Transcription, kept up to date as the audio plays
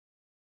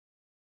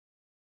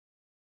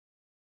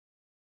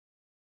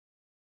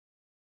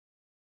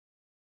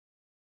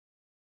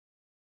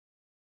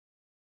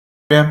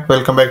Yeah,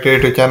 welcome back to your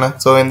YouTube channel.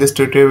 So in this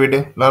tutorial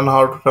video, learn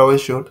how to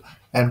troubleshoot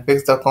and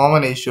fix the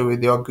common issue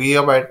with your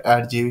Gigabyte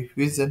RGB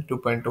Fusion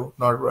 2.2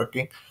 not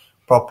working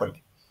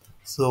properly.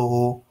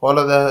 So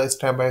follow the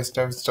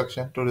step-by-step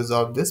instruction to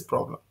resolve this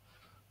problem.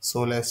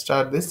 So let's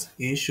start this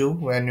issue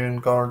when you're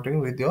encountering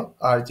with your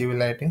RGB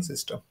lighting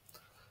system.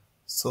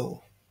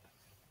 So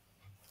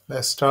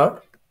let's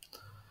start.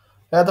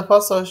 Yeah, the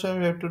first solution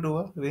we have to do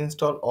a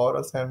reinstall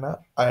Aorus and a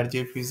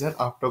RGB Fusion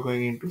after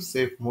going into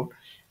safe mode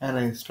and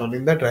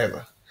installing the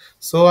driver.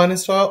 So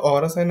uninstall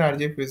Aorus and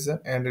RGB Fusion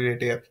and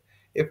related apps.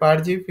 If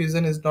RGB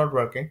Fusion is not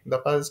working, the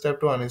first step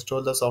to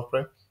uninstall the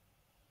software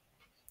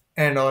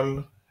and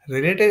on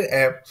related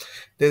app,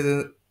 this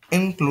is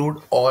include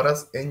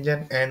Aorus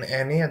engine and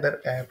any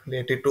other app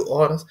related to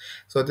Aorus.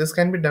 So this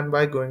can be done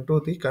by going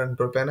to the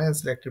control panel and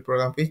selecting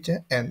program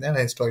feature and then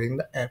installing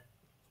the app.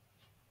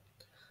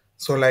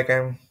 So like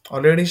I'm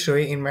already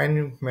showing in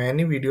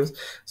many videos,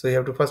 so you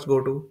have to first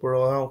go to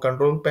program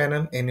control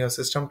panel in your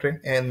system tray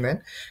and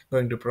then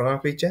going to program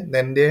feature.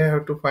 Then they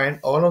have to find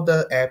all of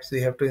the apps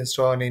you have to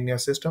install in your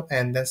system,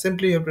 and then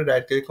simply you have to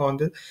right click on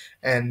this,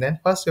 and then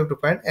first you have to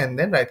find and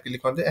then right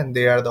click on this, and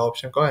there are the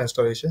option called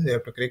installation. You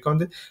have to click on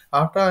this.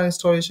 After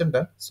installation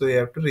done, so you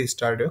have to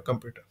restart your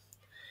computer.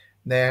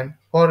 Then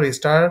for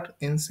restart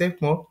in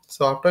safe mode,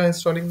 so after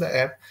installing the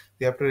app,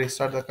 you have to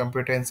restart the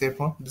computer in safe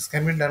mode. This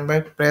can be done by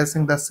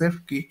pressing the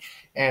shift key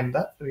and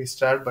the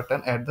restart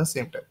button at the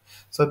same time.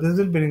 So this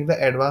will bring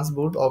the advanced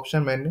boot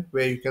option menu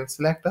where you can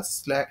select a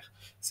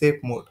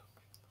safe mode.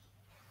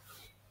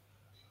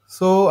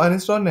 So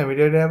uninstall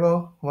NVIDIA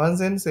driver. Once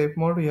in safe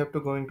mode, you have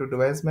to go into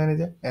device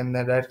manager and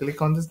then right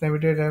click on this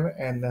NVIDIA driver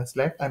and then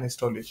select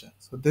uninstallation.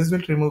 So this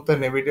will remove the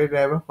NVIDIA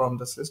driver from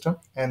the system,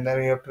 and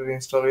then you have to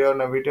reinstall your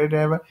NVIDIA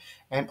driver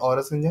and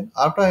Aorus engine.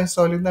 After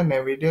installing the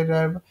NVIDIA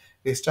driver,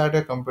 restart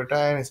your computer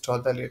and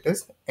install the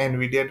latest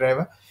NVIDIA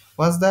driver.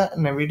 Once the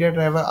NVIDIA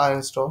driver are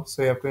installed,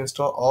 so you have to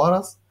install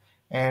Aorus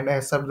and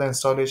accept the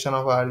installation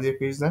of RG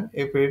Fusion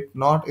if it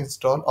not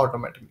installed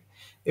automatically.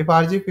 If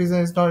RG Fusion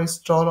is not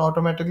installed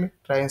automatically,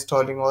 try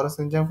installing Aorus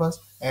engine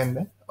first and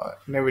then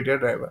NVIDIA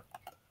driver.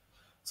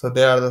 So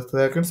there are the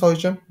second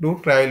solution to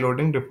try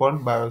loading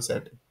default BIOS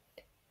setting.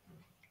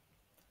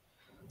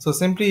 So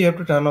simply you have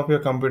to turn off your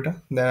computer,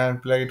 then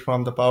unplug it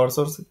from the power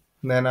source.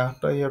 Then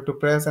after you have to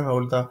press and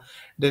hold the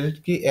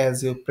delete key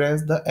as you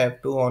press the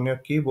F2 on your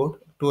keyboard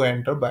to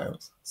enter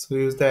BIOS. So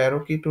use the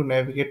arrow key to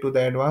navigate to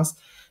the advanced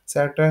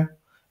setter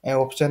and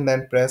option,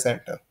 then press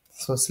enter.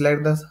 So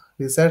select the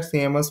reset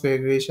CMOS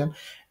configuration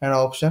and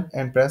option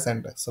and press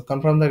enter. So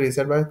confirm the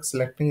reset by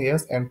selecting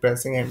yes and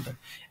pressing enter.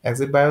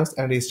 Exit BIOS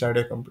and restart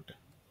your computer.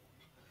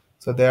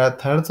 So there are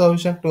third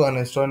solution to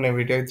uninstall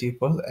NVIDIA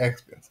GeForce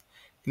Experience.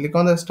 Click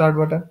on the start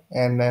button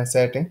and then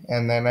setting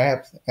and then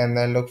apps and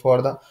then look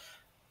for the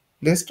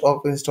list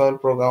of installed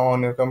program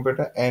on your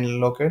computer and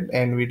locate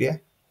NVIDIA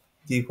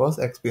GeForce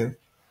Experience.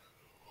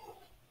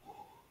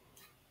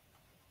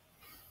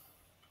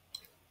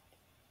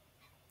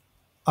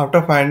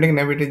 After finding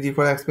NVIDIA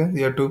GeForce Experience,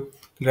 you have to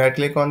right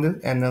click on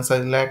this and then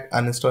select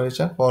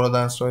uninstallation. Follow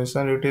the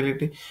installation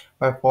utility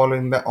by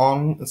following the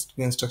on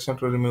instruction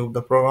to remove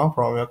the program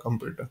from your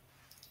computer.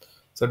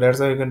 So that's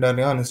how you can turn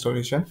your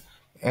installation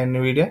and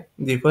NVIDIA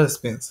GeForce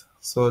Experience.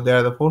 So there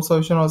are the four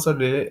solution also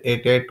delete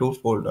 88 tool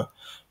folder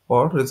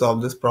for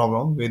resolve this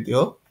problem with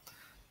your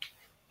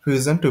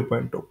Fusion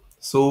 2.2.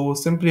 So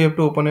simply you have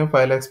to open your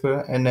file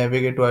explorer and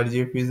navigate to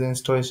RGB Fusion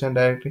installation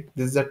directory.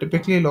 This is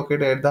typically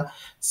located at the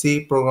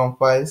C program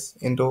files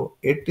into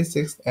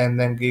 86 and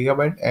then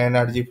Gigabyte and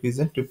RGB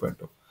Fusion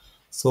 2.2.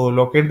 So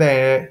locate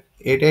the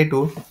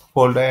 882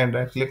 folder and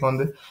right click on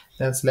this,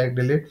 then select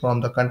delete from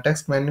the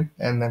context menu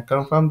and then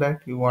confirm that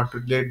you want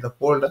to delete the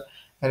folder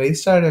and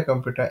restart your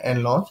computer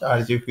and launch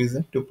RGB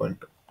Fusion 2.2.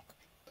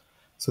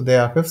 So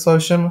there are fifth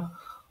solution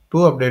to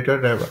update your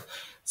driver.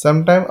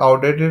 Sometimes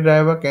outdated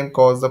driver can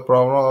cause the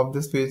problem of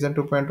this Fusion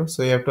 2.2.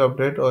 So you have to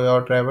update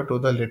your driver to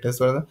the latest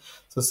version.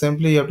 So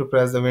simply you have to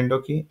press the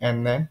window key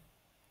and then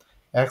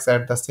X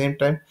at the same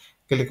time.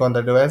 Click on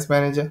the device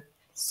manager.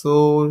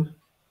 So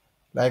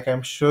like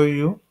I'm showing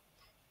you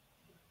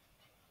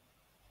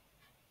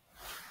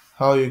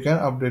how you can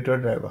update your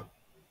driver.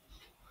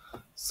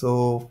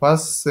 So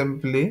first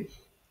simply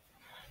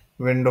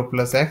window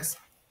plus X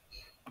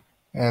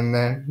and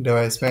then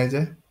device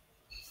manager,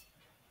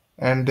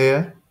 and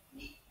there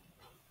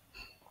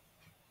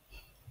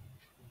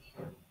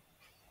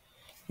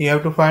you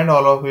have to find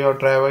all of your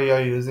driver you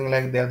are using,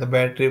 like they are the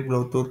battery,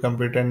 Bluetooth,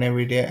 computer,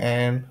 NVIDIA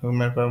and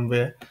human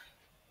firmware.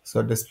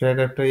 So display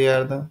adapter here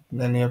are the,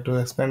 then you have to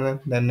expand them,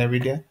 then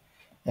NVIDIA,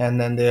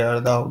 and then there are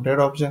the update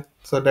option.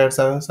 So that's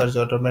how you search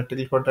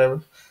automatically for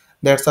driver.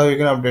 That's how you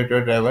can update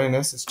your driver in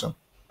your system.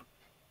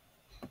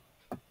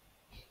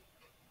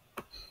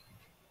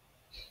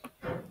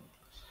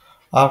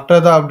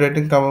 After the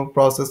updating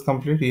process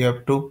complete, you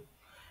have to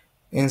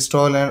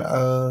install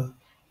and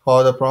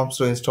for the prompts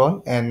to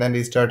install and then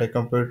restart a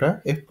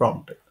computer if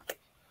prompted.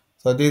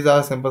 So these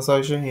are simple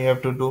solutions you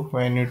have to do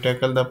when you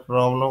tackle the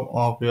problem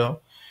of your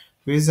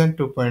Vision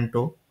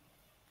 2.2.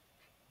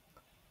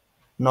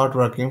 not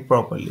working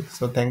properly.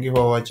 So thank you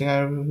for watching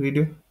our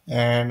video,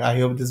 and I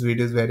hope this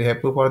video is very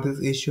helpful for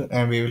this issue,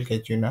 and we will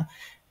catch you in a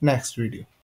next video.